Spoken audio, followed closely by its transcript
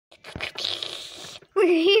We're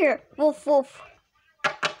here. Woof woof.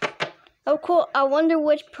 Oh cool, I wonder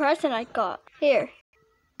which present I got. Here.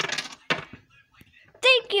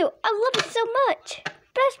 Thank you, I love it so much.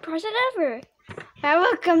 Best present ever. You're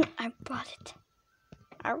welcome. I bought it.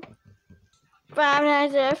 Five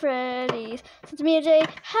Nights at Freddy's. Since me and Jay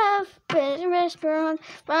have been in a restaurant.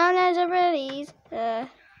 Five Nights at Freddy's.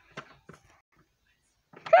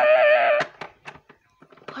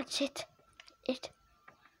 Watch it.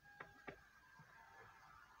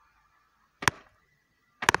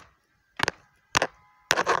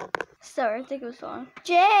 Sorry, I think it was wrong.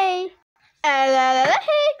 Jay! Hey!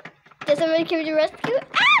 Did somebody come to rescue?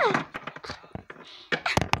 Ah!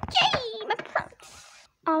 Jay! My purse!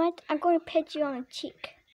 Omit, I'm going to pet you on the cheek.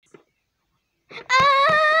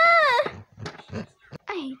 Ah!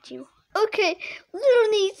 I hate you. Okay,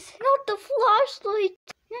 little niece, not the flashlight.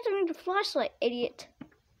 You're not doing the flashlight, idiot.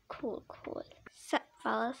 Cool. Set,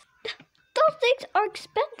 fellas. Those things are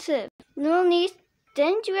expensive. Little niece,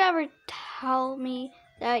 didn't you ever tell me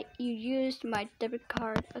that you used my debit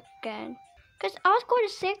card again? Because I was going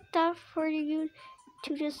to save that for you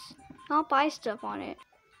to just not buy stuff on it.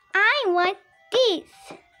 I want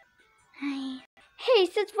these. Hey,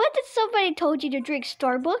 since when did somebody told you to drink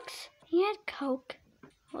Starbucks? He had Coke.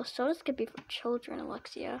 Well, sodas could be for children,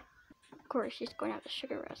 Alexia. Of course, she's going to have the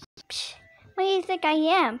sugar rush. Psh, what do you think I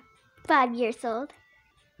am? 5 years old.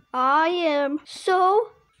 I am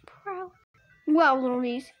so proud. Well, little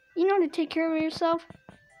niece, you know how to take care of yourself?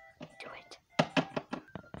 Do it.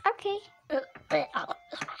 Okay. You're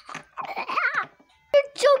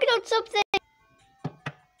choking on something.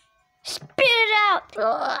 Spit it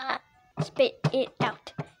out. Spit it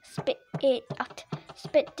out. Spit it out.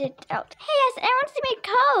 Spit it out. Hey, yes, everyone see my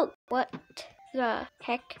Coke. What the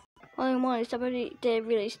heck? Only one, somebody did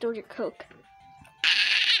really stole your Coke.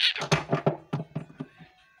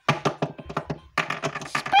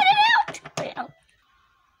 Spit it out.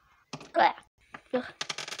 Ugh.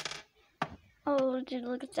 Oh, dude,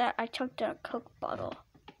 look at that. I choked down a Coke bottle.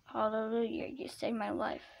 Hallelujah, you saved my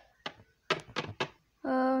life.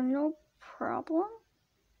 No problem.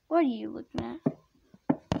 What are you looking at?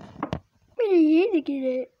 What are you looking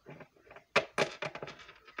at?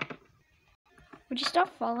 Would you stop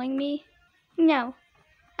following me? No.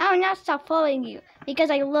 I will not stop following you because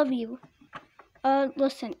I love you.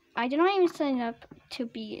 Listen, I did not even sign up to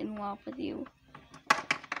be in love with you.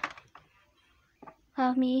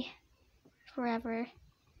 Love me forever.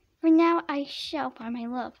 For now, I shall find my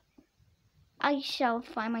love. I shall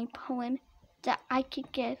find my poem that I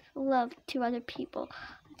could give love to other people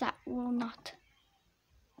that will not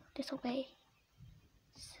disobey.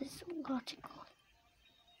 This is logical.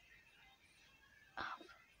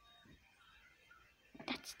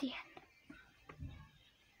 That's the end.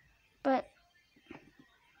 But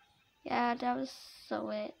yeah, that was so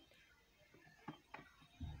it.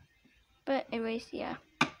 But anyways, yeah.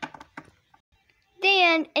 The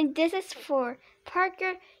end, and this is for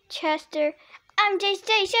Parker, Chester, MJ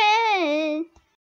Station.